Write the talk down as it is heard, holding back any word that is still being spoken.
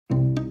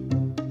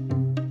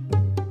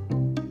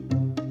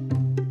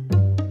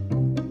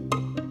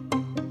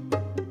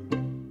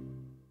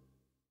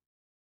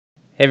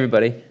Hey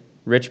everybody,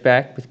 Rich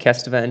back with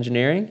Kestava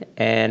Engineering,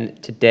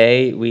 and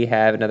today we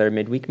have another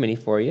midweek mini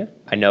for you.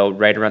 I know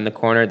right around the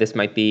corner this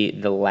might be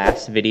the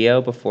last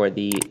video before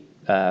the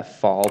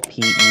fall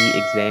PE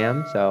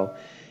exam, so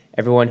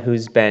everyone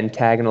who's been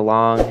tagging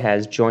along,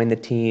 has joined the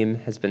team,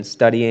 has been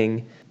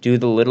studying. Do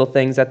the little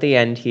things at the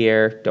end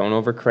here, don't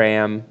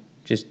overcram,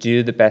 just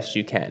do the best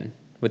you can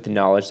with the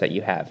knowledge that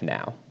you have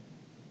now.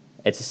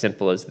 It's as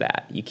simple as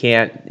that. You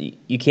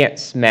can't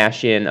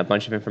smash in a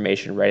bunch of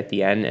information right at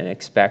the end and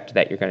expect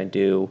that you're going to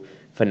do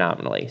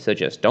phenomenally. So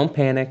just don't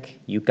panic.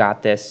 You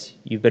got this.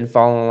 You've been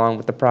following along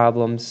with the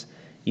problems.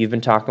 You've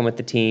been talking with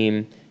the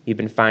team. You've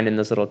been finding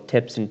those little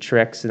tips and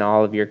tricks in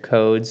all of your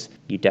codes.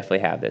 You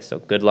definitely have this. So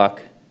good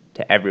luck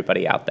to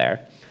everybody out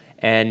there.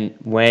 And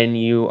when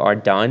you are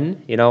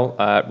done,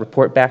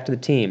 report back to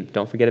the team.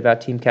 Don't forget about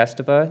Team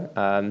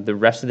Kestava. The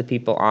rest of the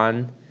people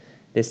on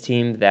this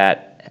team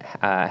that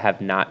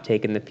have not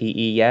taken the PE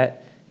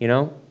yet,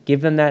 give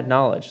them that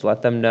knowledge.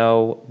 Let them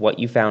know what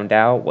you found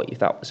out, what you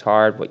thought was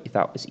hard, what you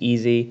thought was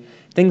easy,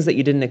 things that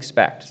you didn't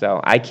expect. So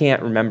I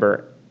can't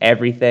remember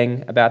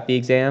everything about the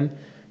exam,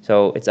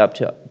 so it's up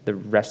to the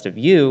rest of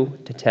you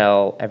to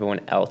tell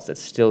everyone else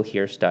that's still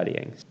here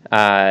studying.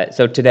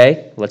 So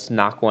today, let's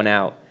knock one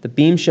out. The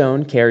beam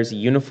shown carries a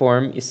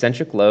uniform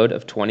eccentric load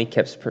of 20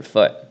 kips per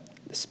foot.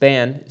 The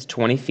span is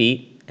 20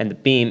 feet, and the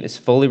beam is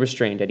fully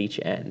restrained at each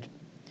end.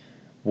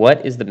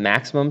 What is the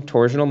maximum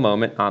torsional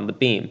moment on the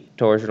beam?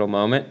 Torsional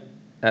moment,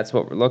 that's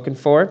what we're looking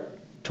for.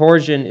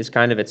 Torsion is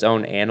kind of its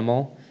own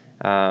animal,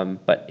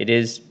 but it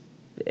is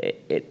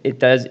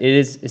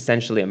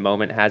essentially a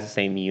moment. It has the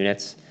same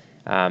units.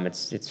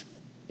 It's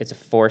a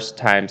force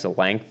times a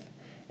length,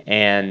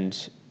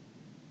 and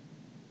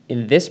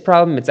in this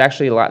problem, it's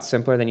actually a lot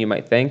simpler than you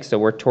might think. So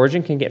where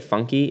torsion can get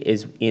funky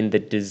is in the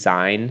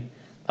design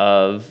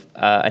of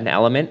an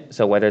element.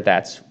 So whether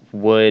that's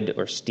wood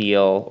or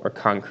steel or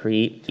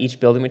concrete, each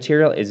building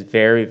material is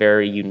very,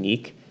 very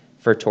unique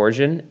for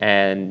torsion,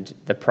 and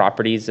the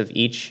properties of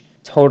each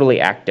totally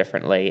act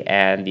differently,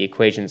 and the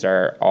equations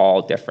are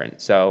all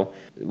different. So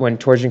when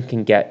torsion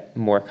can get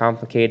more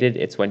complicated,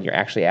 it's when you're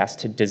actually asked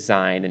to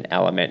design an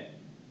element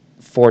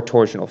for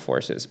torsional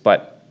forces.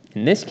 But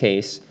in this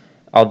case,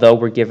 although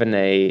we're given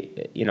a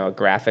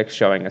graphic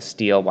showing a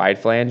steel wide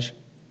flange,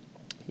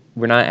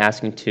 we're not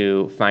asking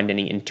to find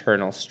any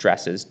internal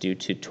stresses due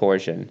to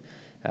torsion.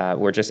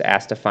 We're just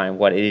asked to find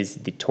what is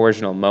the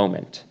torsional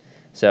moment.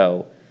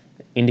 So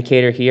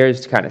indicator here is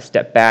to kind of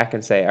step back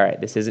and say, all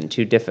right, this isn't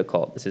too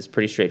difficult. This is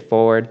pretty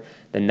straightforward.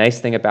 The nice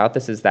thing about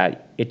this is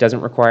that it doesn't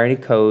require any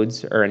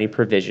codes or any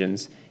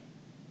provisions.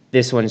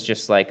 This one's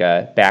just like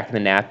a back of the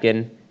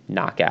napkin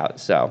knockout.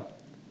 So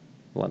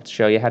let's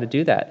show you how to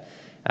do that.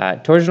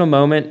 Torsional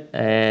moment,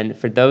 and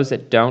for those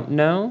that don't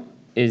know,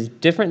 is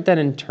different than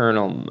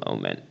internal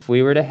moment. If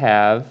we were to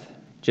have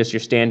just your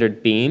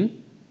standard beam,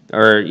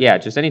 or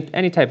just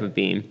any type of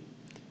beam,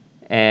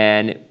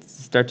 and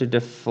start to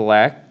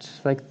deflect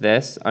like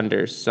this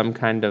under some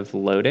kind of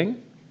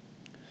loading,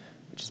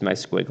 which is my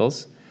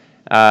squiggles,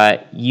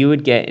 you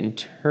would get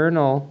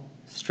internal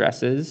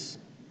stresses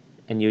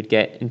and you would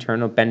get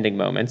internal bending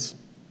moments,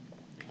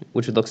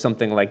 which would look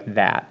something like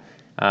that.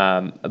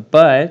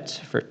 But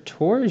for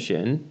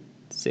torsion,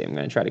 let's see, I'm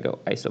going to try to go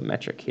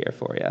isometric here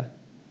for you.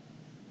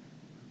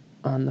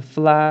 On the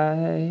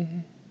fly,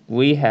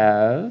 we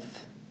have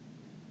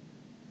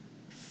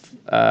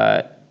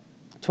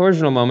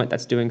torsional moment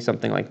that's doing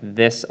something like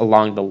this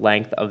along the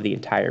length of the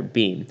entire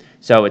beam.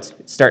 So it's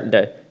starting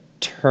to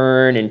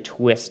turn and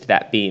twist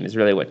that beam is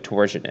really what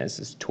torsion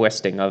is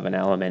twisting of an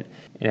element.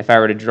 And if I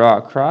were to draw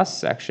a cross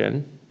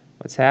section,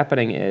 what's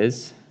happening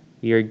is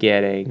you're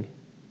getting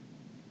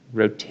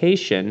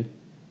rotation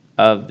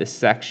of the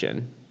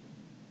section,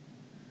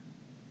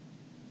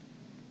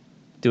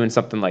 doing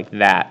something like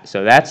that.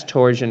 So that's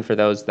torsion for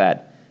those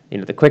that,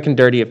 the quick and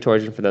dirty of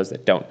torsion for those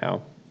that don't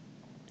know.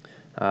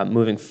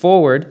 Moving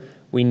forward,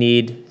 we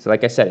need, so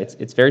like I said,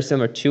 it's very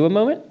similar to a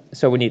moment.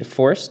 So we need a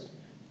force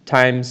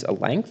times a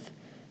length.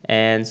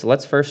 And so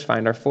let's first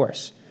find our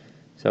force.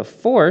 So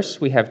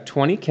force, we have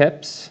 20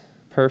 kips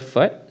per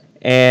foot.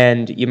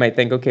 And you might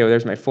think, okay, well,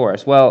 there's my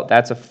force. Well,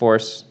 that's a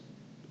force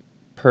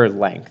per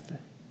length,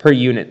 per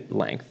unit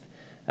length.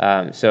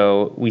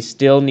 So we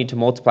still need to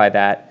multiply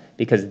that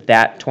because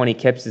that 20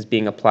 kips is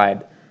being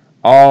applied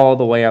all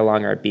the way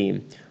along our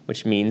beam,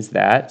 which means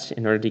that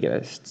in order to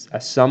get a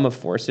sum of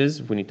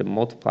forces, we need to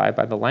multiply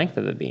by the length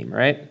of the beam,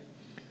 right?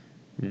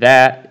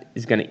 That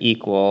is going to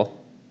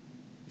equal,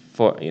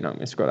 I'm going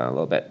to scroll down a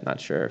little bit, not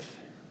sure if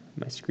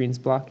my screen's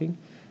blocking.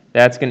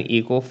 That's going to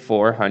equal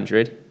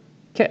 400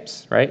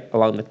 kips, right,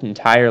 along the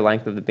entire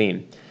length of the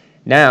beam.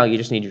 Now you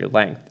just need your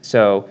length.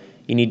 So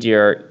you need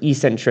your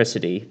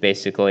eccentricity,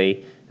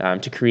 basically,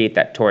 to create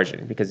that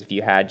torsion. Because if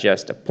you had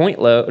just a point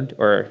load,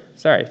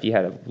 if you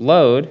had a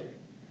load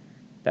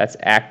that's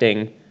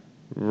acting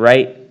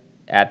right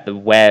at the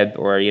web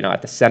or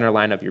at the center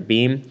line of your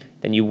beam,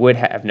 then you would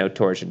have no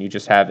torsion. You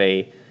just have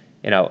a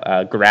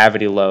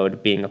gravity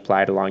load being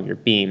applied along your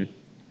beam.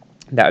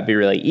 That would be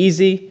really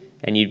easy,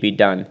 and you'd be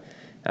done.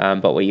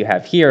 But what you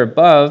have here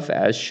above,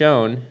 as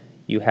shown,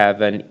 you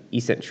have an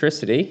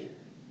eccentricity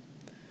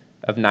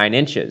of 9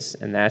 inches,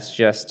 and that's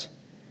just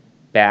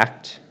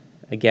backed,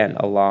 again,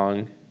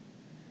 along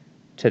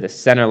to the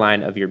center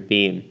line of your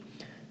beam.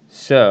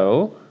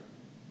 So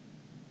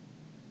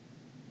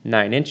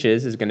 9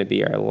 inches is going to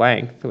be our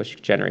length,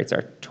 which generates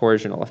our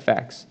torsional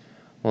effects.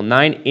 Well,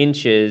 9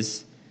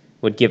 inches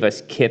would give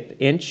us kip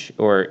inch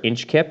or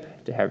inch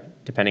kip,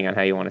 depending on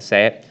how you want to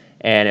say it.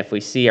 And if we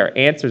see our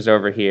answers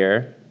over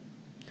here,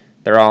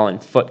 they're all in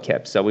foot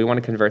kip. So we want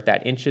to convert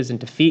that inches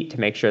into feet to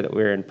make sure that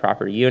we're in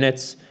proper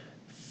units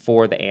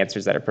for the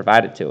answers that are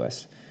provided to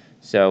us.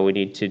 So we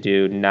need to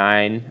do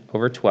 9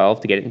 over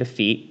 12 to get it into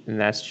feet, and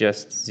that's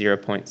just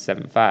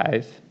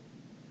 0.75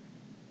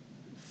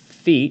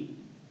 feet.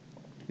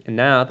 And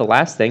now the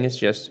last thing is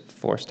just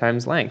force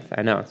times length.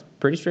 I know, it's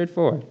pretty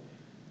straightforward.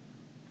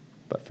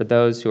 But for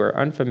those who are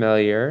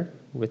unfamiliar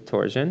with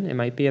torsion, it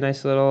might be a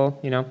nice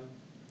little,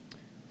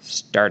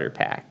 starter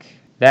pack.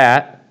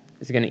 That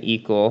is going to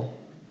equal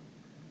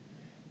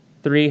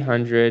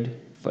 300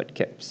 foot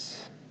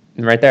kips.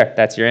 And right there,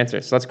 that's your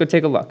answer. So let's go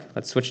take a look.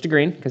 Let's switch to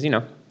green, because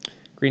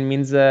green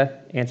means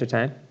answer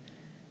time.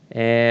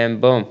 And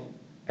boom,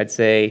 I'd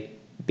say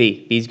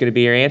B. B is going to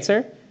be your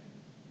answer.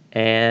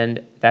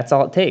 And that's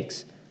all it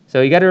takes.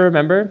 So you got to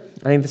remember,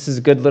 I think this is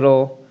a good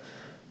little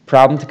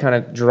problem to kind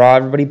of draw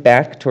everybody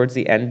back towards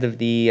the end of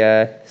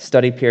the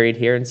study period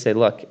here and say,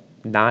 look,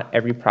 not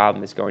every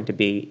problem is going to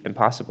be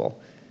impossible.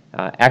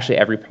 Actually,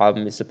 every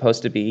problem is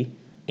supposed to be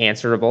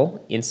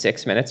answerable in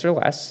 6 minutes or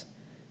less,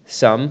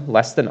 some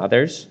less than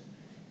others.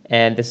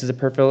 And this is a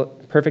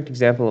perfect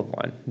example of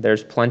one.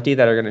 There's plenty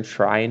that are going to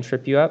try and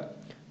trip you up,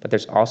 but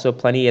there's also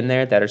plenty in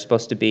there that are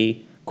supposed to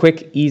be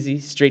quick, easy,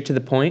 straight to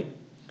the point.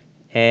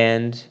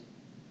 And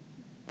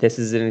this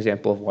is an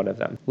example of one of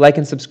them. Like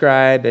and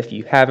subscribe if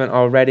you haven't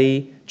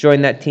already.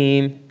 Join that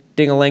team.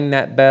 Ding-a-ling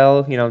that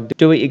bell.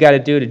 Do what you got to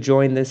do to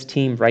join this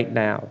team right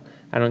now.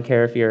 I don't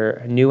care if you're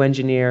a new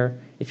engineer,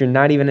 if you're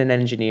not even an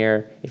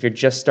engineer, if you're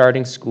just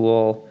starting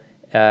school,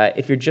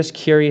 if you're just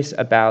curious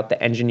about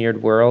the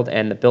engineered world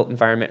and the built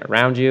environment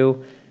around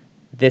you,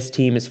 this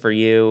team is for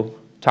you.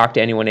 Talk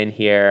to anyone in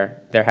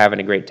here. They're having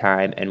a great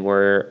time, and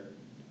we're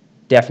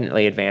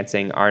definitely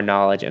advancing our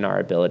knowledge and our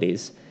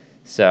abilities.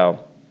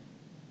 So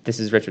this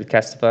is Rich with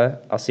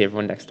Kestepa. I'll see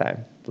everyone next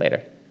time.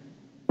 Later.